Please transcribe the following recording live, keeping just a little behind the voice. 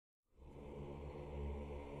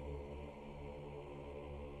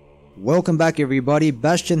Welcome back everybody,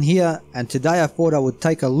 Bastion here, and today I thought I would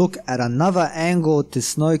take a look at another angle to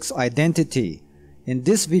Snoke's identity. In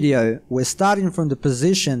this video, we're starting from the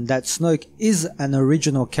position that Snoke is an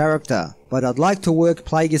original character, but I'd like to work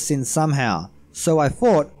Plagueis in somehow. So I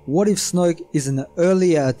thought, what if Snoke is an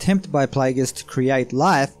earlier attempt by Plagueis to create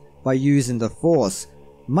life by using the Force,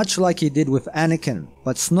 much like he did with Anakin,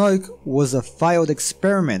 but Snoke was a failed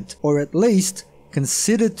experiment, or at least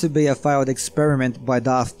considered to be a failed experiment by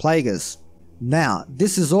Darth Plagueis. Now,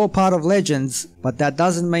 this is all part of Legends, but that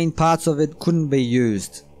doesn't mean parts of it couldn't be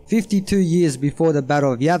used. 52 years before the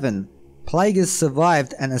Battle of Yavin, Plagueis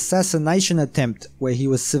survived an assassination attempt where he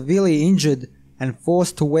was severely injured and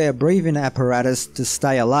forced to wear a breathing apparatus to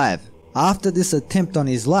stay alive. After this attempt on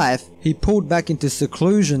his life, he pulled back into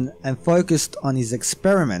seclusion and focused on his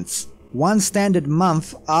experiments. One standard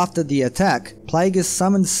month after the attack, Plagueis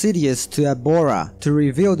summoned Sidious to Abora to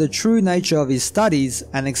reveal the true nature of his studies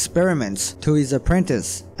and experiments to his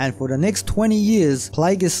apprentice, and for the next 20 years,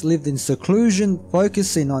 Plagueis lived in seclusion,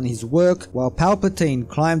 focusing on his work while Palpatine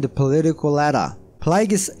climbed the political ladder.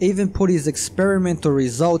 Plagueis even put his experimental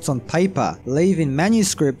results on paper, leaving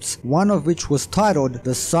manuscripts, one of which was titled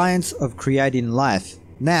The Science of Creating Life.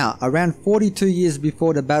 Now, around 42 years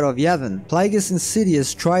before the Battle of Yavin, Plagueis and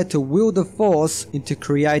Sidious tried to will the Force into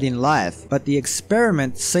creating life, but the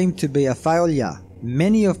experiment seemed to be a failure.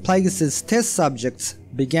 Many of Plagueis' test subjects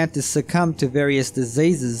began to succumb to various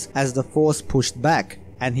diseases as the Force pushed back,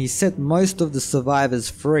 and he set most of the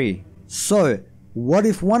survivors free. So, what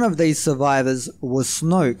if one of these survivors was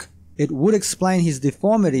Snoke? It would explain his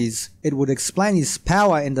deformities, it would explain his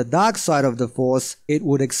power in the dark side of the Force, it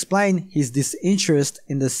would explain his disinterest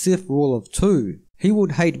in the Sith rule of two. He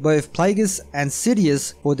would hate both Plagueis and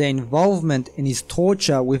Sidious for their involvement in his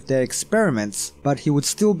torture with their experiments, but he would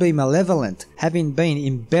still be malevolent, having been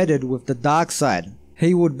embedded with the dark side.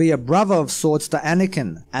 He would be a brother of sorts to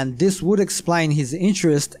Anakin, and this would explain his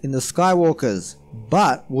interest in the Skywalkers,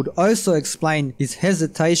 but would also explain his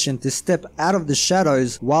hesitation to step out of the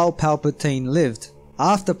shadows while Palpatine lived.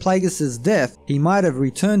 After Plagueis' death, he might have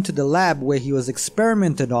returned to the lab where he was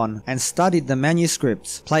experimented on and studied the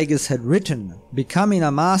manuscripts Plagueis had written, becoming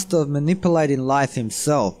a master of manipulating life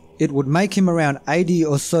himself. It would make him around 80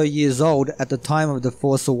 or so years old at the time of The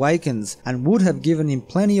Force Awakens, and would have given him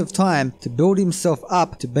plenty of time to build himself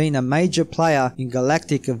up to being a major player in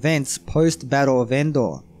galactic events post-Battle of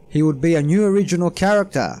Endor. He would be a new original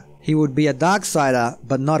character. He would be a Darksider,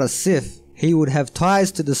 but not a Sith. He would have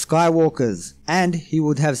ties to the Skywalkers, and he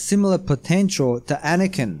would have similar potential to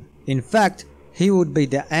Anakin. In fact, he would be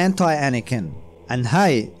the anti-Anakin. And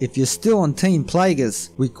hey, if you're still on Team Plagueis,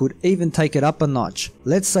 we could even take it up a notch.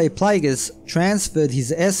 Let's say Plagueis transferred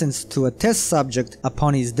his essence to a test subject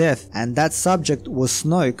upon his death, and that subject was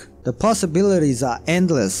Snoke. The possibilities are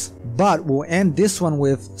endless, but we'll end this one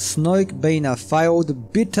with Snoke being a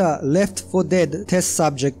failed, bitter, left for dead test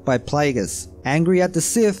subject by Plagueis. Angry at the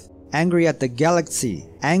Sith, angry at the galaxy,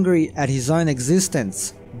 angry at his own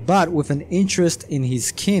existence, but with an interest in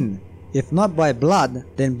his kin. If not by blood,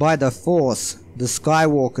 then by the Force, the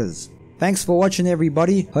Skywalkers. Thanks for watching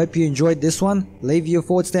everybody, hope you enjoyed this one. Leave your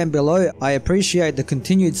thoughts down below, I appreciate the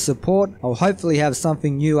continued support. I'll hopefully have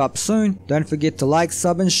something new up soon. Don't forget to like,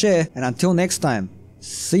 sub and share, and until next time,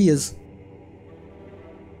 see yas.